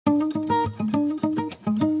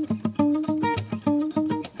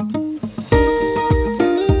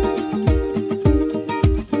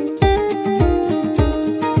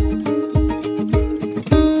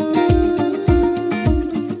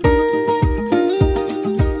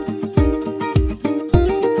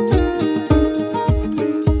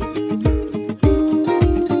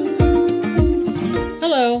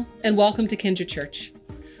welcome to Kindred Church.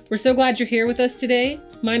 We're so glad you're here with us today.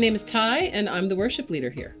 My name is Ty, and I'm the worship leader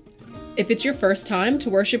here. If it's your first time to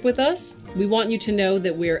worship with us, we want you to know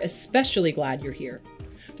that we're especially glad you're here.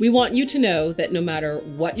 We want you to know that no matter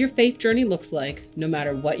what your faith journey looks like, no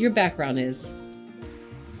matter what your background is,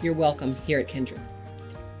 you're welcome here at Kindred.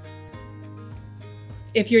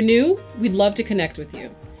 If you're new, we'd love to connect with you.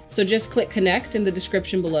 So just click connect in the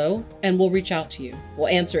description below and we'll reach out to you. We'll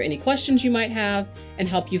answer any questions you might have and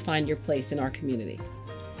help you find your place in our community.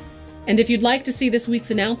 And if you'd like to see this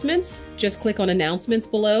week's announcements, just click on announcements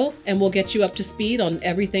below and we'll get you up to speed on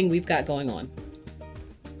everything we've got going on.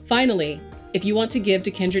 Finally, if you want to give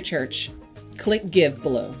to Kindred Church, click give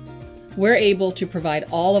below. We're able to provide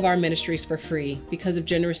all of our ministries for free because of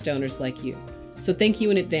generous donors like you. So thank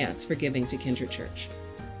you in advance for giving to Kindred Church.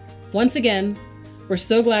 Once again, we're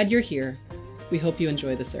so glad you're here. We hope you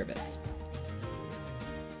enjoy the service.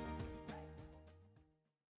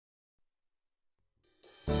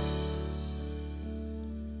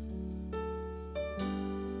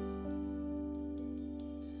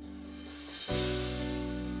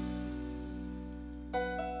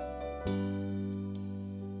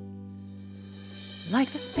 Like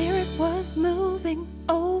the Spirit was moving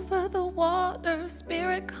over the water,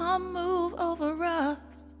 Spirit, come move over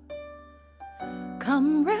us.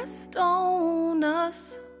 Come rest on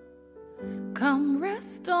us, come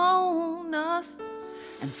rest on us.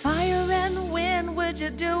 And fire and wind, would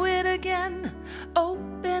you do it again?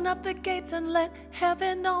 Open up the gates and let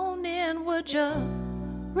heaven on in. Would you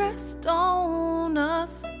rest on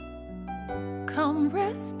us? Come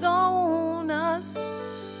rest on us.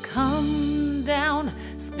 Come down,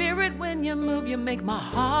 Spirit, when you move, you make my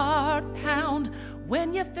heart pound.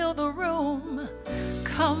 When you fill the room,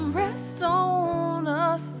 come rest on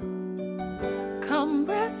us. Come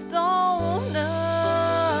rest on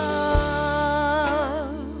us.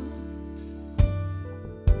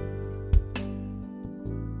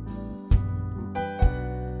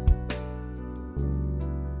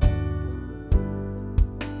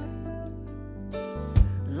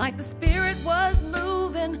 Like the Spirit was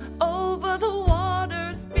moving over the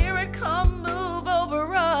water, Spirit, come move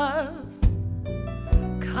over us.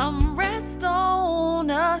 Come rest on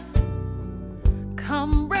us,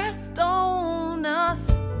 come rest on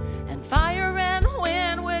us. And fire and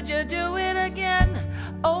wind, would you do it again?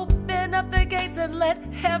 Open up the gates and let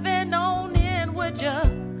heaven on in. Would you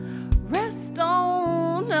rest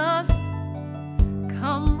on us?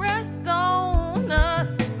 Come rest on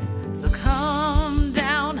us. So come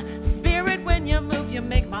down, Spirit, when you move, you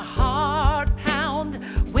make my heart pound.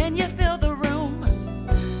 When you fill the room,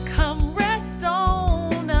 come rest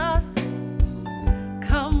on us.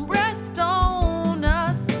 Come rest on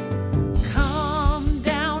us. Come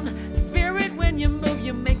down, Spirit, when you move,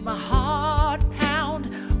 you make my heart pound.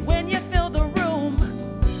 When you fill the room,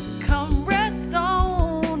 come rest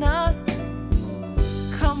on us.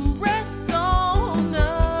 Come rest on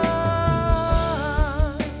us.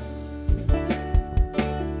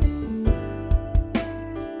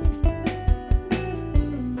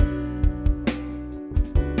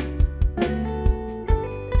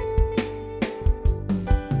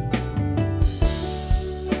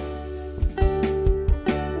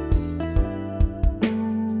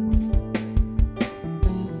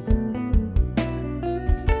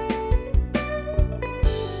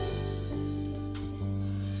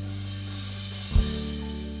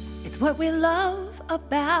 What we love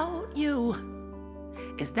about you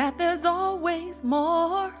is that there's always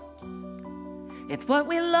more. It's what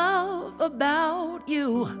we love about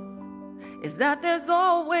you is that there's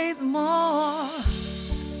always more.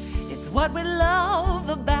 It's what we love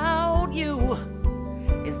about you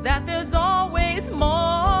is that there's always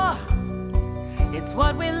more. It's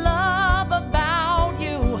what we love about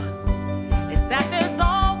you is that there's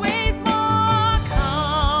always my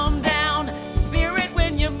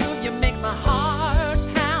heart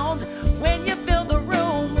pound. When you fill the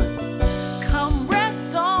room, come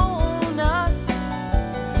rest on us.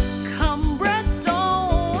 Come rest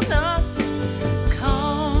on us.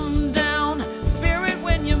 Come down, Spirit,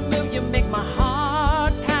 when you move, you make my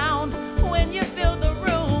heart pound. When you fill the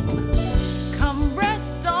room, come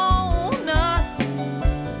rest on us.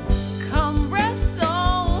 Come rest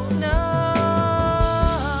on us.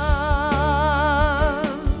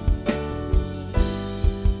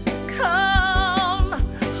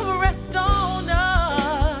 Come rest on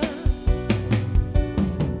us.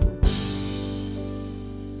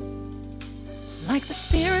 Like the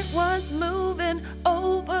Spirit was moving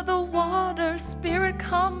over the water, Spirit,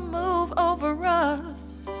 come move over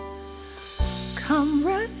us. Come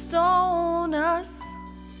rest on us.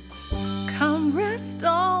 Come rest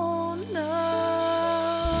on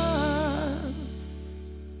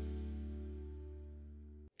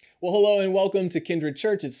Well, hello and welcome to Kindred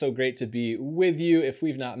Church. It's so great to be with you. If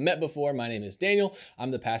we've not met before, my name is Daniel.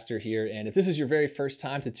 I'm the pastor here. And if this is your very first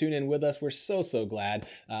time to tune in with us, we're so glad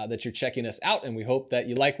that you're checking us out. And we hope that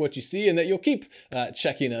you like what you see and that you'll keep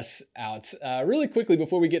checking us out. Really quickly,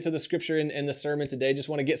 before we get to the scripture and the sermon today, just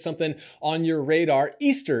want to get something on your radar.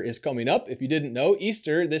 Easter is coming up. If you didn't know,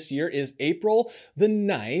 Easter this year is April the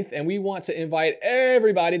 9th. And we want to invite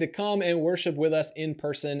everybody to come and worship with us in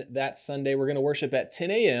person that Sunday. We're going to worship at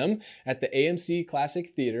 10 a.m. at the AMC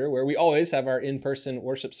Classic Theater, where we always have our in-person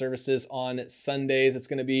worship services on Sundays. It's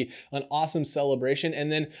going to be an awesome celebration.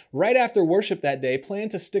 And then right after worship that day, plan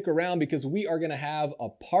to stick around because we are going to have a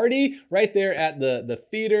party right there at the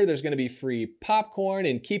theater. There's going to be free popcorn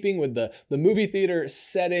in keeping with the movie theater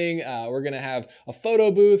setting. We're going to have a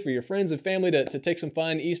photo booth for your friends and family to take some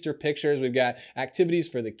fun Easter pictures. We've got activities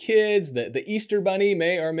for the kids. The Easter Bunny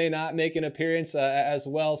may or may not make an appearance as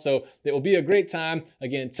well. So it will be a great time.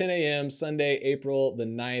 Again, 10 a.m. Sunday, April the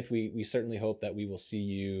 9th. We certainly hope that we will see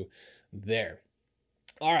you there.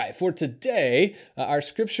 All right, for today, our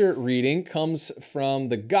scripture reading comes from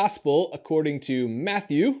the Gospel according to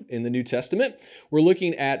Matthew in the New Testament. We're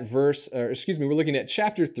looking at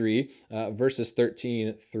chapter 3, verses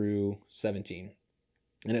 13 through 17.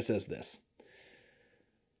 And it says this: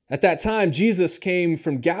 At that time, Jesus came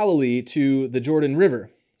from Galilee to the Jordan River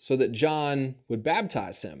so that John would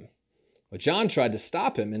baptize him. But John tried to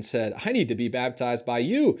stop him and said, I need to be baptized by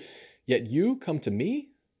you, yet you come to me?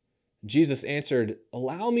 Jesus answered,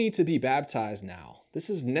 Allow me to be baptized now. This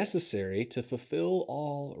is necessary to fulfill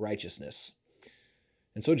all righteousness.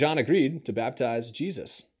 And so John agreed to baptize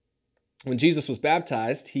Jesus. When Jesus was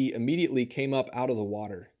baptized, he immediately came up out of the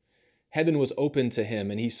water. Heaven was opened to him,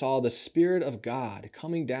 and he saw the Spirit of God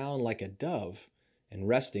coming down like a dove and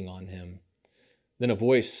resting on him. Then a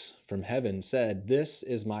voice from heaven said, This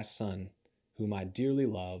is my Son, whom I dearly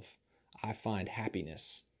love. I find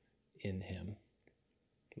happiness in him.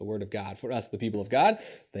 The word of God for us, the people of God.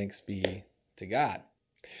 Thanks be to God.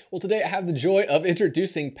 Well, today I have the joy of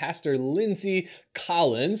introducing Pastor Lindsay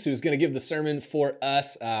Collins, who's going to give the sermon for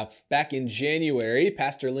us. Back in January,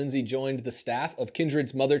 Pastor Lindsay joined the staff of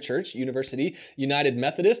Kindred's mother church, University United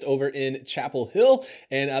Methodist, over in Chapel Hill.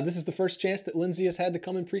 And this is the first chance that Lindsay has had to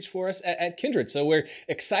come and preach for us at Kindred. So we're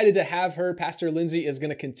excited to have her. Pastor Lindsay is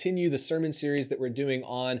going to continue the sermon series that we're doing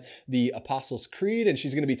on the Apostles' Creed. And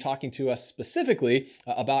she's going to be talking to us specifically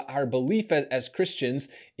about our belief as Christians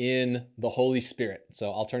in the Holy Spirit.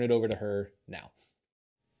 So I'll turn it over to her now.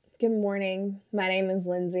 Good morning. My name is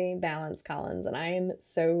Lindsay Balance Collins, and I am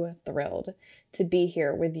so thrilled to be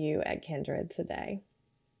here with you at Kindred today.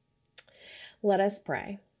 Let us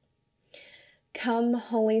pray. Come,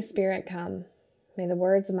 Holy Spirit, come. May the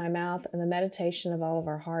words of my mouth and the meditation of all of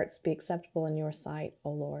our hearts be acceptable in your sight, O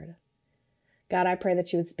Lord. God, I pray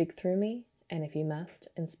that you would speak through me, and if you must,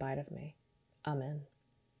 in spite of me. Amen.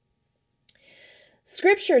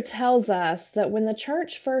 Scripture tells us that when the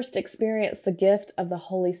church first experienced the gift of the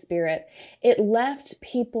Holy Spirit, it left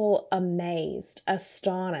people amazed,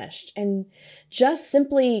 astonished, and just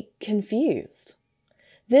simply confused.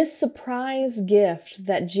 This surprise gift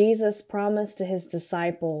that Jesus promised to his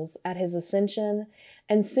disciples at his ascension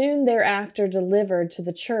and soon thereafter delivered to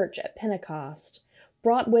the church at Pentecost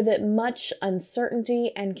brought with it much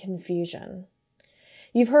uncertainty and confusion.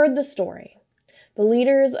 You've heard the story. The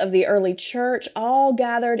leaders of the early church all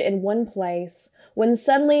gathered in one place when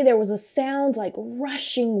suddenly there was a sound like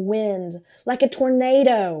rushing wind, like a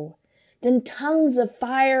tornado. Then tongues of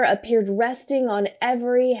fire appeared resting on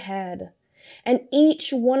every head, and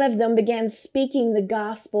each one of them began speaking the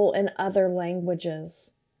gospel in other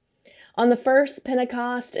languages. On the first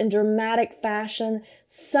Pentecost, in dramatic fashion,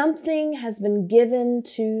 something has been given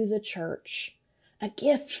to the church, a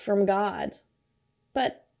gift from God.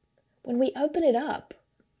 But when we open it up,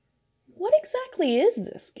 what exactly is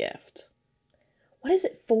this gift? What is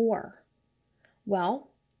it for? Well,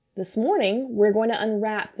 this morning, we're going to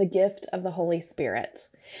unwrap the gift of the Holy Spirit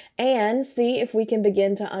and see if we can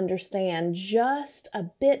begin to understand just a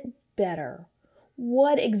bit better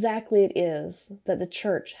what exactly it is that the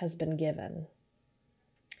church has been given.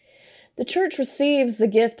 The church receives the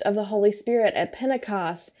gift of the Holy Spirit at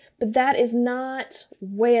Pentecost, but that is not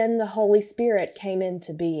when the Holy Spirit came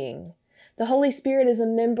into being. The Holy Spirit is a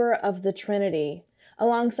member of the Trinity,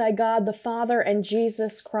 alongside God the Father and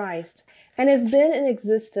Jesus Christ, and has been in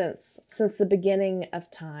existence since the beginning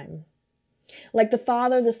of time. Like the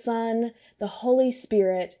Father, the Son, the Holy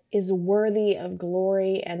Spirit is worthy of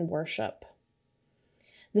glory and worship.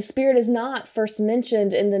 The Spirit is not first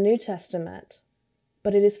mentioned in the New Testament,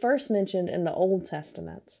 but it is first mentioned in the Old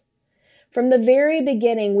Testament. From the very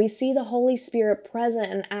beginning, we see the Holy Spirit present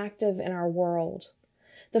and active in our world.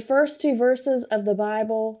 The first two verses of the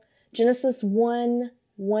Bible, Genesis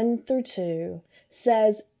 1:1-2,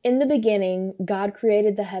 says, "In the beginning, God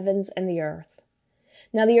created the heavens and the earth.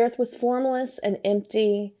 Now the earth was formless and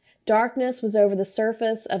empty. Darkness was over the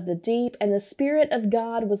surface of the deep, and the Spirit of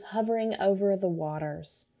God was hovering over the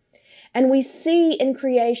waters." And we see in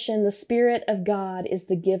creation the Spirit of God is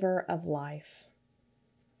the giver of life.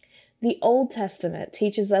 The Old Testament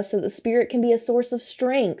teaches us that the Spirit can be a source of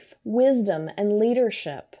strength, wisdom, and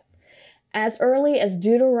leadership. As early as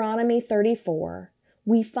Deuteronomy 34,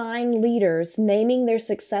 we find leaders naming their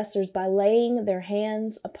successors by laying their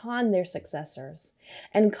hands upon their successors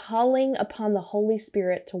and calling upon the Holy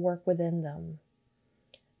Spirit to work within them.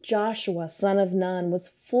 Joshua, son of Nun, was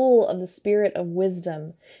full of the spirit of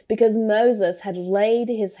wisdom because Moses had laid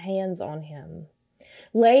his hands on him.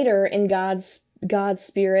 Later, in God's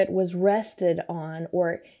Spirit was rested on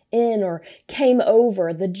or came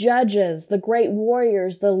over the judges, the great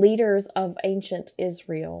warriors, the leaders of ancient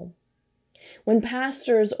Israel. When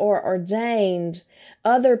pastors are ordained,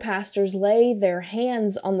 other pastors lay their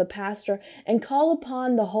hands on the pastor and call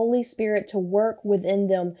upon the Holy Spirit to work within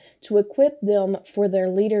them to equip them for their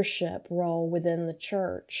leadership role within the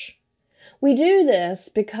church. We do this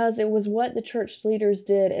because it was what the church leaders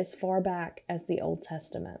did as far back as the Old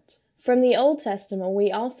Testament. From the Old Testament,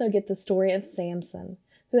 we also get the story of Samson,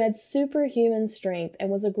 who had superhuman strength and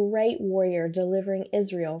was a great warrior delivering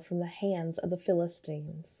Israel from the hands of the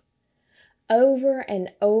Philistines. Over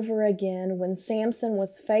and over again, when Samson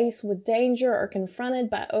was faced with danger or confronted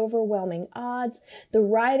by overwhelming odds, the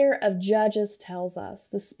writer of Judges tells us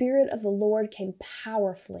the Spirit of the Lord came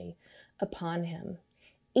powerfully upon him.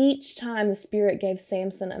 Each time the Spirit gave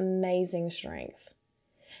Samson amazing strength.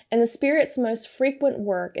 And the Spirit's most frequent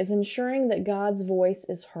work is ensuring that God's voice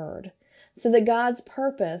is heard, so that God's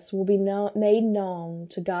purpose will be made known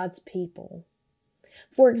to God's people.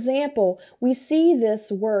 For example, we see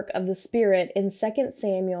this work of the Spirit in 2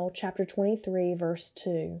 Samuel chapter 23, verse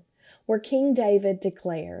 2, where King David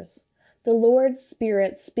declares, "The Lord's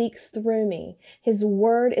Spirit speaks through me. His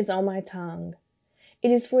word is on my tongue."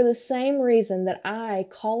 It is for the same reason that I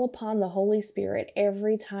call upon the Holy Spirit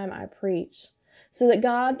every time I preach, so that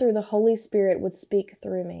God through the Holy Spirit would speak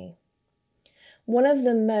through me. One of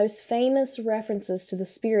the most famous references to the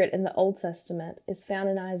Spirit in the Old Testament is found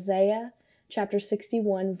in Isaiah chapter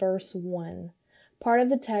 61, verse 1, part of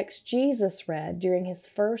the text Jesus read during his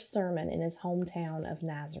first sermon in his hometown of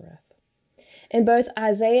Nazareth. In both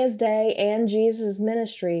Isaiah's day and Jesus'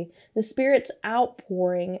 ministry, the Spirit's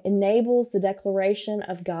outpouring enables the declaration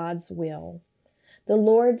of God's will. "The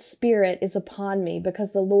Lord's Spirit is upon me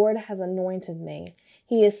because the Lord has anointed me.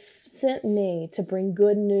 He has sent me to bring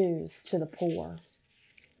good news to the poor."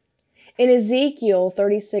 In Ezekiel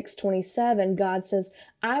 36:27, God says,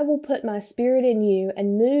 "I will put my Spirit in you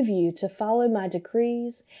and move you to follow my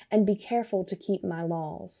decrees and be careful to keep my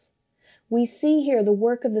laws." We see here the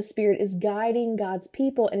work of the Spirit is guiding God's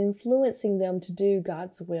people and influencing them to do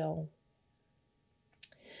God's will.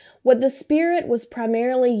 What the Spirit was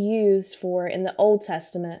primarily used for in the Old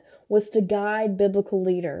Testament was to guide biblical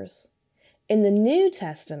leaders. In the New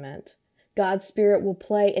Testament, God's Spirit will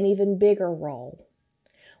play an even bigger role.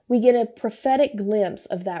 We get a prophetic glimpse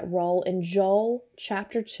of that role in Joel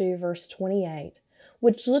chapter 2, verse 28,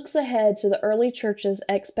 which looks ahead to the early church's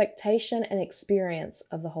expectation and experience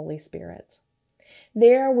of the Holy Spirit.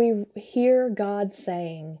 There we hear God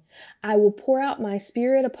saying, "I will pour out my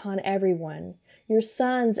Spirit upon everyone. Your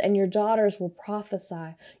sons and your daughters will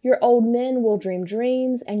prophesy. Your old men will dream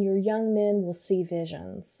dreams, and your young men will see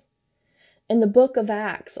visions." In the book of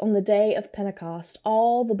Acts, on the day of Pentecost,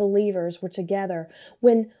 all the believers were together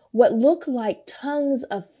when what looked like tongues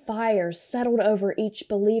of fire settled over each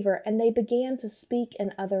believer, and they began to speak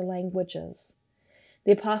in other languages.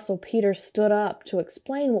 The Apostle Peter stood up to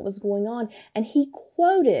explain what was going on, and he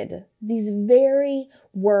quoted these very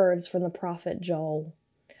words from the prophet Joel.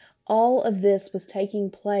 All of this was taking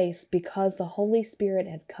place because the Holy Spirit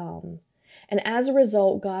had come, and as a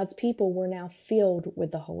result, God's people were now filled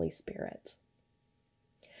with the Holy Spirit.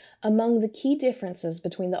 Among the key differences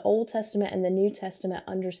between the Old Testament and the New Testament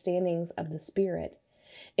understandings of the Spirit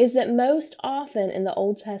is that most often in the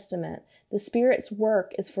Old Testament, the Spirit's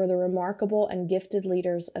work is for the remarkable and gifted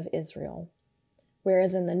leaders of Israel.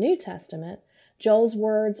 Whereas in the New Testament, Joel's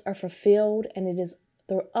words are fulfilled and it is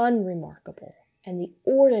the unremarkable and the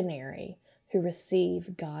ordinary who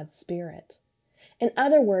receive God's Spirit. In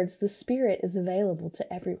other words, the Spirit is available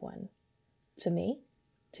to everyone. To me,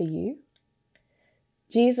 to you.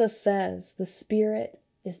 Jesus says the Spirit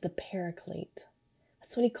is the Paraclete.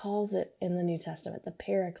 That's what he calls it in the New Testament. The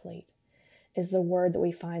Paraclete is the word that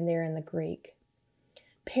we find there in the Greek.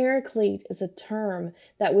 Paraclete is a term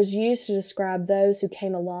that was used to describe those who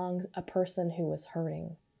came along a person who was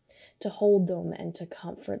hurting, to hold them and to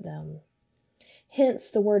comfort them. Hence,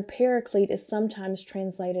 the word paraclete is sometimes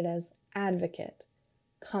translated as advocate,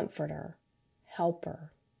 comforter,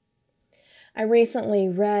 helper. I recently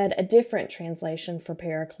read a different translation for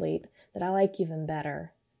paraclete that I like even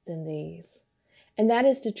better than these, and that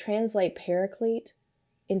is to translate paraclete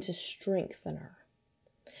into strengthener.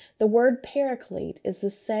 The word paraclete is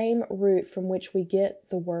the same root from which we get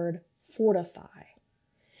the word fortify.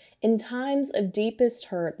 In times of deepest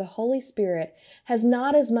hurt, the Holy Spirit has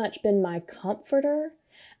not as much been my comforter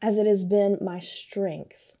as it has been my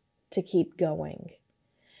strength to keep going.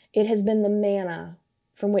 It has been the manna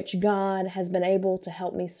from which God has been able to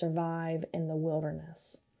help me survive in the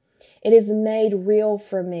wilderness. It has made real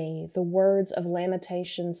for me the words of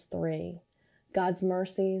Lamentations 3. God's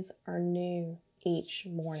mercies are new each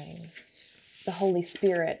morning. The Holy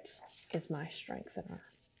Spirit is my strengthener.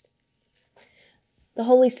 The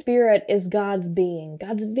Holy Spirit is God's being,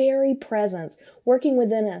 God's very presence, working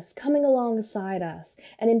within us, coming alongside us,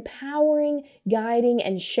 and empowering, guiding,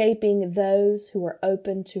 and shaping those who are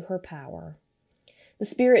open to her power. The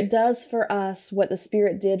Spirit does for us what the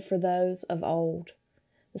Spirit did for those of old.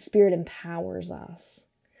 The Spirit empowers us.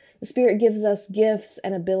 The Spirit gives us gifts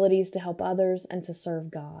and abilities to help others and to serve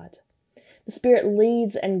God. The Spirit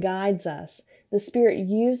leads and guides us. The Spirit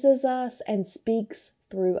uses us and speaks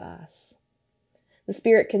through us. The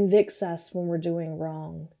Spirit convicts us when we're doing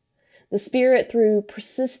wrong. The Spirit, through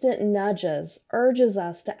persistent nudges, urges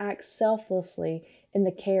us to act selflessly in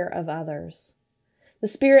the care of others. The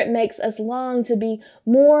Spirit makes us long to be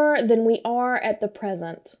more than we are at the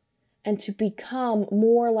present and to become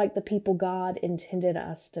more like the people God intended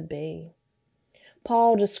us to be.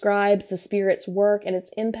 Paul describes the Spirit's work and its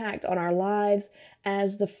impact on our lives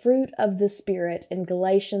as the fruit of the Spirit in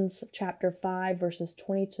Galatians chapter 5, verses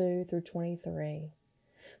 22 through 23.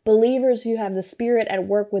 Believers who have the Spirit at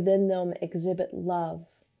work within them exhibit love,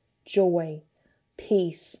 joy,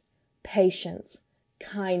 peace, patience,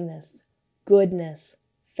 kindness, goodness,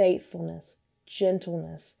 faithfulness,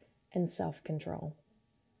 gentleness, and self-control.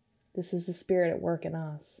 This is the Spirit at work in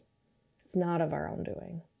us. It's not of our own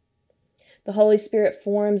doing. The Holy Spirit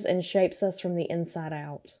forms and shapes us from the inside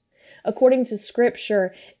out. According to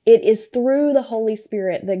Scripture, it is through the Holy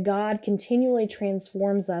Spirit that God continually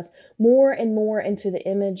transforms us more and more into the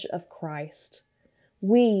image of Christ.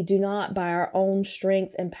 We do not, by our own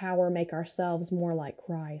strength and power, make ourselves more like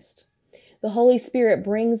Christ. The Holy Spirit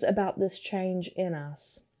brings about this change in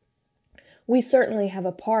us. We certainly have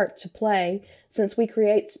a part to play since we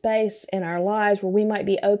create space in our lives where we might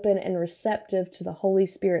be open and receptive to the Holy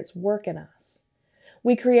Spirit's work in us.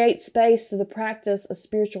 We create space through the practice of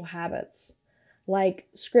spiritual habits like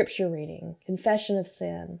scripture reading, confession of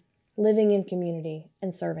sin, living in community,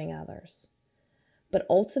 and serving others. But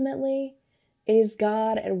ultimately, it is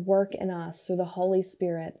God at work in us through the Holy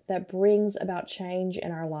Spirit that brings about change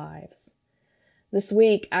in our lives. This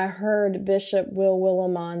week, I heard Bishop Will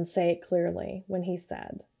Willimon say it clearly when he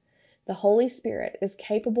said, "The Holy Spirit is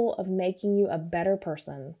capable of making you a better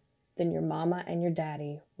person than your mama and your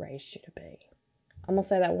daddy raised you to be." I'm going to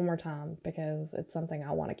say that one more time because it's something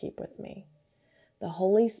I want to keep with me. The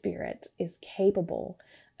Holy Spirit is capable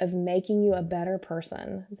of making you a better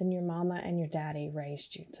person than your mama and your daddy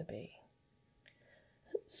raised you to be.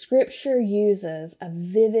 Scripture uses a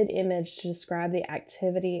vivid image to describe the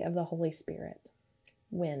activity of the Holy Spirit.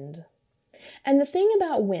 Wind. And the thing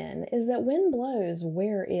about wind is that wind blows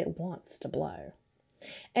where it wants to blow.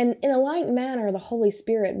 And in a like manner, the Holy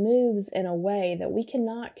Spirit moves in a way that we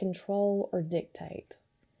cannot control or dictate.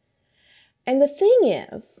 And the thing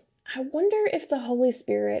is, I wonder if the Holy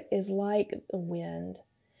Spirit is like the wind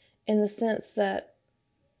in the sense that,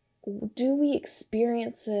 do we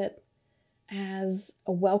experience it as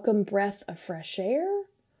a welcome breath of fresh air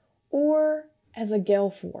or as a gale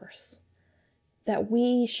force that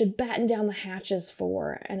we should batten down the hatches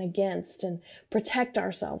for and against and protect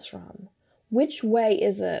ourselves from? Which way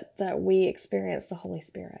is it that we experience the Holy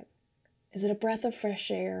Spirit? Is it a breath of fresh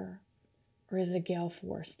air or is it a gale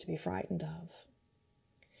force to be frightened of?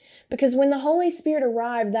 Because when the Holy Spirit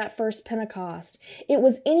arrived that first Pentecost, it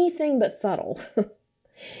was anything but subtle.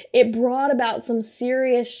 It brought about some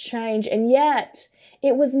serious change, and yet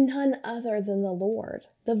it was none other than the Lord,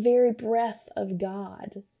 the very breath of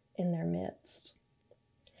God in their midst.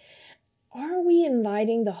 Are we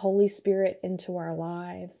inviting the Holy Spirit into our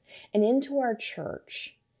lives and into our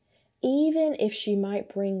church, even if she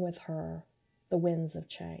might bring with her the winds of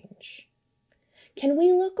change? Can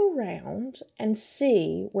we look around and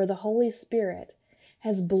see where the Holy Spirit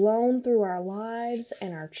has blown through our lives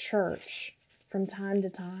and our church from time to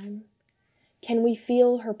time? Can we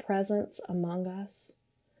feel her presence among us?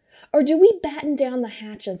 Or do we batten down the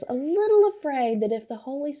hatches, a little afraid that if the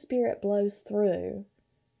Holy Spirit blows through,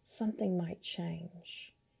 something might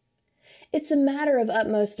change? It's a matter of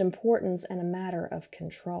utmost importance and a matter of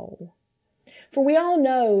control. For we all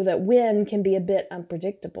know that wind can be a bit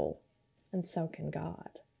unpredictable, and so can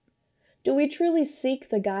God. Do we truly seek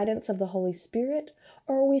the guidance of the Holy Spirit,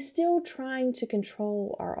 or are we still trying to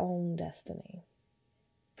control our own destiny?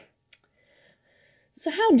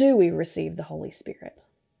 So how do we receive the Holy Spirit?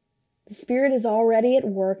 The Spirit is already at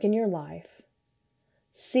work in your life,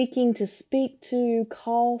 seeking to speak to,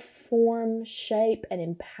 call, form, shape, and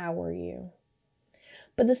empower you.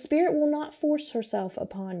 But the Spirit will not force herself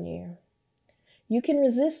upon you. You can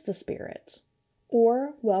resist the Spirit,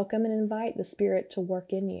 or welcome and invite the Spirit to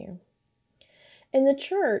work in you. In the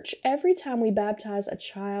church, every time we baptize a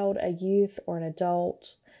child, a youth, or an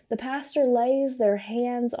adult, the pastor lays their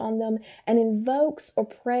hands on them and invokes or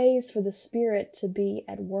prays for the Spirit to be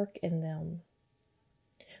at work in them.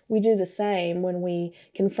 We do the same when we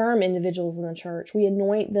confirm individuals in the church. We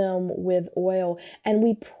anoint them with oil and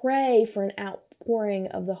we pray for an outpouring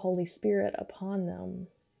of the Holy Spirit upon them.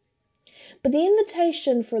 But the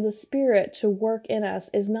invitation for the Spirit to work in us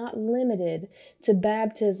is not limited to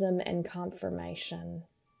baptism and confirmation.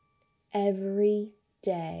 Every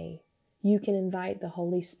day, you can invite the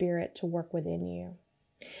Holy Spirit to work within you.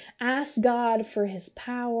 Ask God for His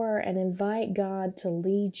power and invite God to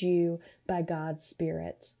lead you by God's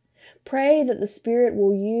Spirit. Pray that the Spirit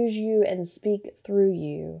will use you and speak through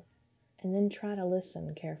you, and then try to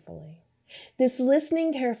listen carefully. This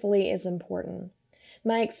listening carefully is important.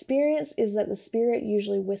 My experience is that the Spirit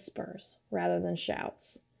usually whispers rather than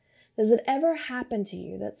shouts. Does it ever happen to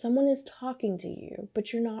you that someone is talking to you,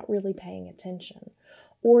 but you're not really paying attention?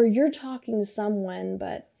 Or you're talking to someone,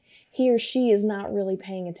 but he or she is not really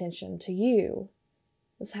paying attention to you?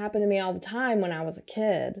 This happened to me all the time when I was a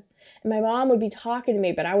kid. And my mom would be talking to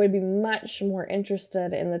me, but I would be much more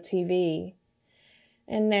interested in the TV.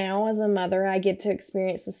 And now, as a mother, I get to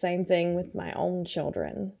experience the same thing with my own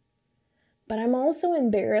children. But I'm also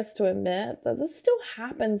embarrassed to admit that this still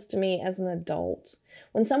happens to me as an adult.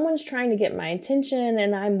 When someone's trying to get my attention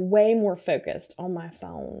and I'm way more focused on my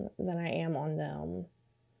phone than I am on them.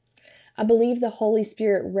 I believe the Holy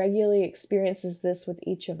Spirit regularly experiences this with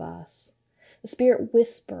each of us. The Spirit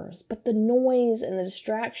whispers, but the noise and the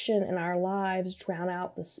distraction in our lives drown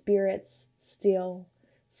out the Spirit's still,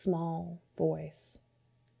 small voice.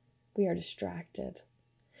 We are distracted.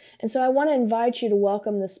 And so I want to invite you to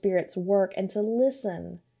welcome the Spirit's work and to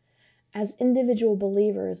listen as individual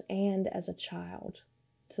believers and as a child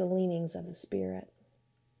to the leanings of the Spirit.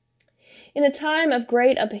 In a time of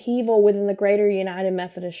great upheaval within the Greater United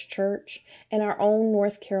Methodist Church and our own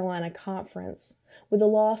North Carolina Conference, with the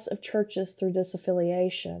loss of churches through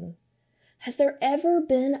disaffiliation, has there ever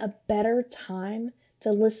been a better time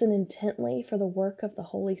to listen intently for the work of the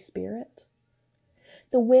Holy Spirit?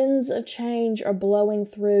 The winds of change are blowing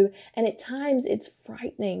through, and at times it's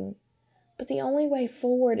frightening. But the only way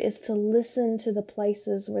forward is to listen to the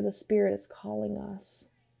places where the Spirit is calling us.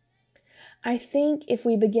 I think if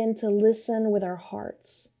we begin to listen with our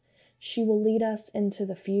hearts, she will lead us into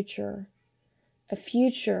the future, a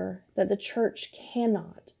future that the church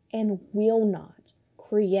cannot and will not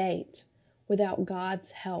create without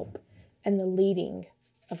God's help and the leading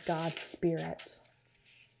of God's Spirit.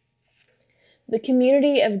 The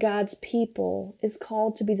community of God's people is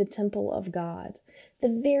called to be the temple of God, the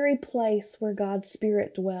very place where God's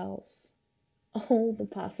Spirit dwells. Oh, the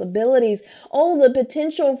possibilities. Oh, the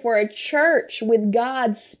potential for a church with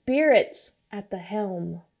God's Spirit at the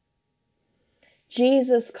helm.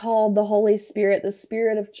 Jesus called the Holy Spirit the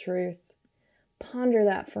Spirit of truth. Ponder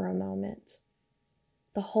that for a moment.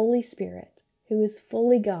 The Holy Spirit, who is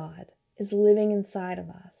fully God, is living inside of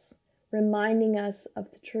us, reminding us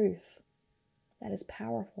of the truth. That is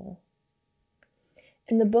powerful.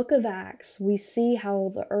 In the book of Acts, we see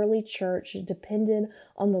how the early church depended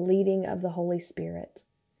on the leading of the Holy Spirit.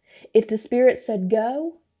 If the Spirit said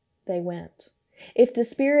go, they went. If the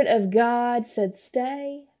Spirit of God said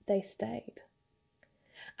stay, they stayed.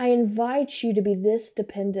 I invite you to be this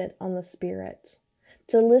dependent on the Spirit,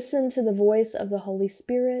 to listen to the voice of the Holy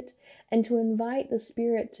Spirit, and to invite the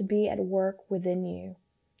Spirit to be at work within you,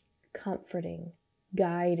 comforting,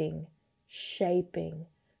 guiding, shaping,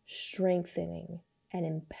 strengthening, and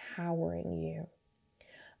empowering you.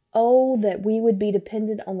 Oh, that we would be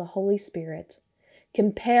dependent on the Holy Spirit,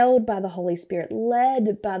 compelled by the Holy Spirit,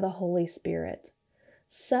 led by the Holy Spirit,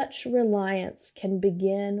 Such reliance can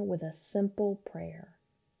begin with a simple prayer.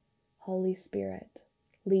 Holy Spirit,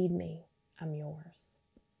 lead me. I'm yours.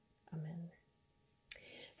 Amen.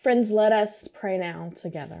 Friends, let us pray now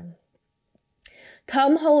together.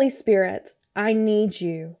 Come, Holy Spirit, I need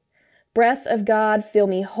you. Breath of God, fill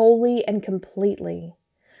me wholly and completely.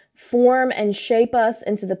 Form and shape us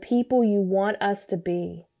into the people you want us to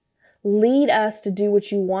be. Lead us to do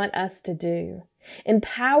what you want us to do.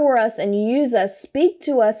 Empower us and use us. Speak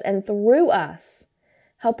to us and through us.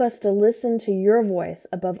 Help us to listen to your voice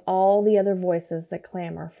above all the other voices that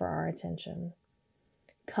clamor for our attention.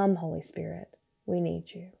 Come, Holy Spirit, we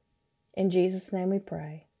need you. In Jesus' name we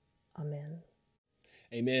pray. Amen.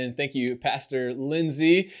 Amen. Thank you, Pastor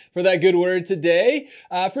Lindsay, for that good word today.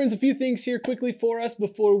 Friends, a few things here quickly for us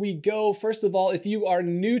before we go. First of all, if you are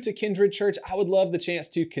new to Kindred Church, I would love the chance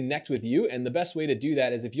to connect with you. And the best way to do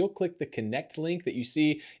that is if you'll click the connect link that you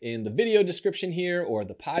see in the video description here or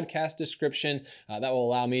the podcast description. That will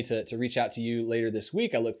allow me to reach out to you later this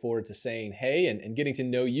week. I look forward to saying hey and getting to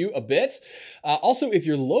know you a bit. Also, if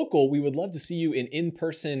you're local, we would love to see you in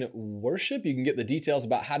in-person worship. You can get the details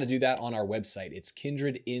about how to do that on our website. It's kindrednc.church.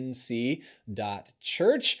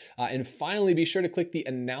 And finally, be sure to click the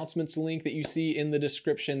announcements link that you see in the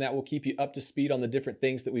description. That will keep you up to speed on the different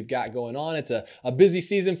things that we've got going on. It's a busy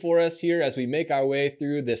season for us here as we make our way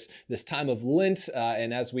through this time of Lent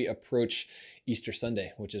and as we approach Easter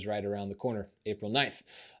Sunday, which is right around the corner, April 9th.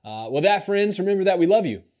 With that, friends, remember that we love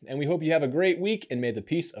you and we hope you have a great week, and may the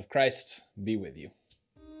peace of Christ be with you.